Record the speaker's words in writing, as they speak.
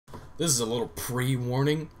This is a little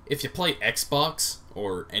pre-warning. If you play Xbox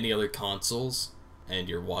or any other consoles and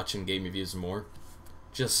you're watching Game Reviews and More,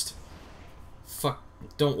 just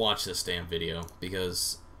don't watch this damn video,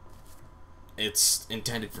 because it's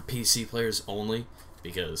intended for PC players only,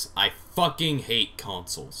 because I fucking hate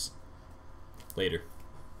consoles. Later.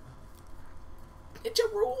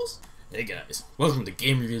 Ninja rules. Hey guys, welcome to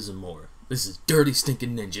Game Reviews and More. This is Dirty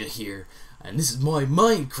Stinking Ninja here, and this is my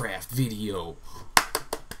Minecraft video.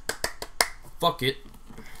 Fuck it.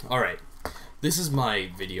 Alright, this is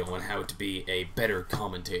my video on how to be a better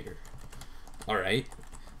commentator. Alright,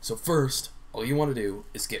 so first, all you want to do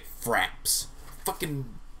is get Fraps. Fucking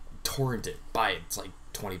torrent it. Buy it. It's like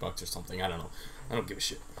 20 bucks or something. I don't know. I don't give a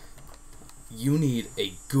shit. You need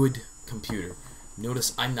a good computer.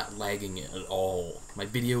 Notice I'm not lagging it at all. My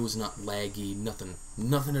video is not laggy. Nothing.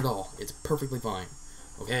 Nothing at all. It's perfectly fine.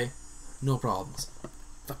 Okay? No problems.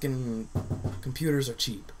 Fucking computers are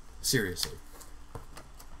cheap. Seriously.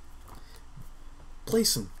 Play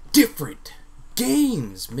some different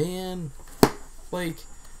games, man. Like,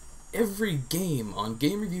 every game on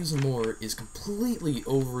Game Reviews and More is completely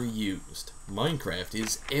overused. Minecraft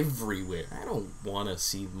is everywhere. I don't want to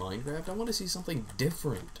see Minecraft. I want to see something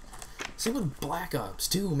different. Same with Black Ops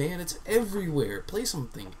 2, man. It's everywhere. Play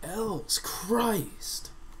something else.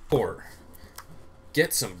 Christ. Or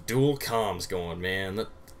get some dual comms going, man.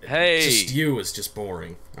 Hey. Just you is just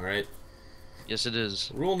boring, alright? Yes, it is.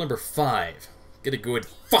 Rule number 5. Get a good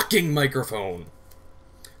fucking microphone.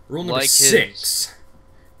 Rule number 6.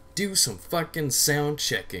 Do some fucking sound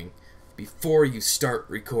checking before you start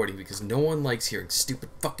recording, because no one likes hearing stupid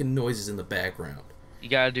fucking noises in the background. You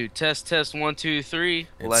gotta do test 1 2 3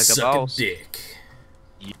 And like a suck boss. a dick.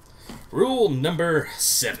 Yeah. Rule number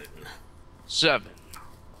 7. 7.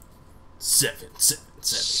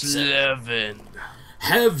 7.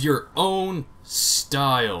 Have your own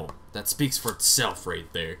style. That speaks for itself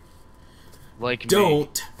right there. Like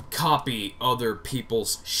Don't copy other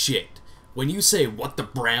people's shit. When you say "what the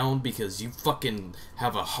brown" because you fucking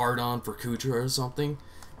have a hard-on for Kutra or something,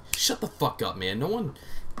 shut the fuck up, man. No one...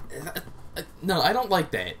 No, I don't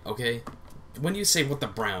like that, okay? When you say "what the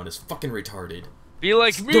brown" is fucking retarded. Be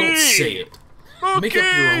like me! Don't say it. Okay. Make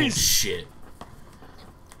up your own shit.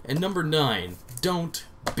 And number 9, don't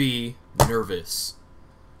be nervous.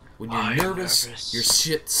 When you're nervous, your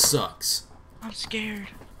shit sucks. I'm scared.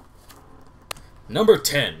 Number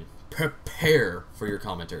 10, prepare for your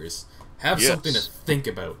commentaries. Have something to think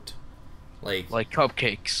about. Like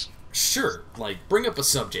cupcakes. Sure, like, bring up a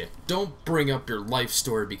subject. Don't bring up your life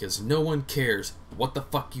story, because no one cares what the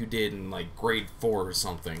fuck you did in, like, grade 4 or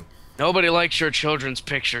something. Nobody likes your children's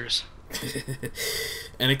pictures.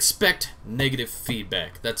 And expect negative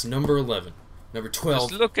feedback. That's number 11. Number 12.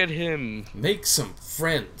 Just look at him. Make some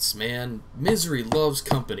friends, man. Misery loves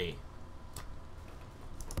company.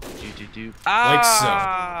 Like so.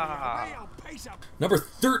 Number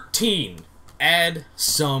 13. Add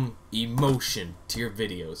some emotion to your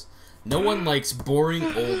videos. No one likes boring,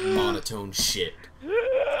 old, monotone shit.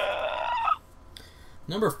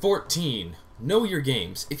 Number 14. Know your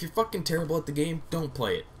games. If you're fucking terrible at the game, don't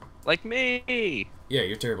play it. Like me. Yeah,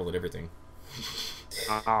 you're terrible at everything.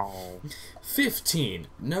 Oh. 15.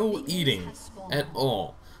 No eating at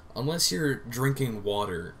all. Unless you're drinking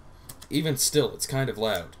water. Even still, it's kind of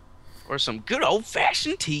loud. Or some good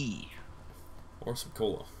old-fashioned tea. Or some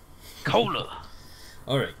cola. Cola.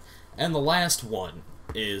 Alright. And the last one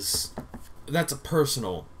is... That's a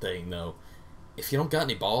personal thing, though. If you don't got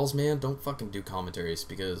any balls, man, don't fucking do commentaries,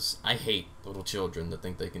 because I hate little children that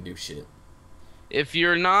think they can do shit. If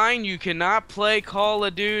you're 9, you cannot play Call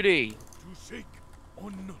of Duty.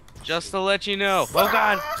 Just to let you know. Oh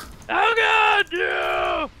god! Oh god!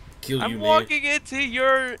 No! Kill you, I'm man. walking into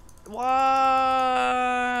your... What?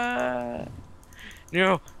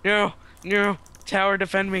 No, no, no. Tower,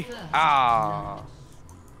 defend me. Ah.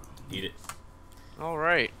 Eat it.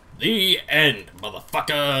 Alright. The end,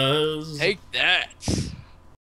 motherfuckers! Take that.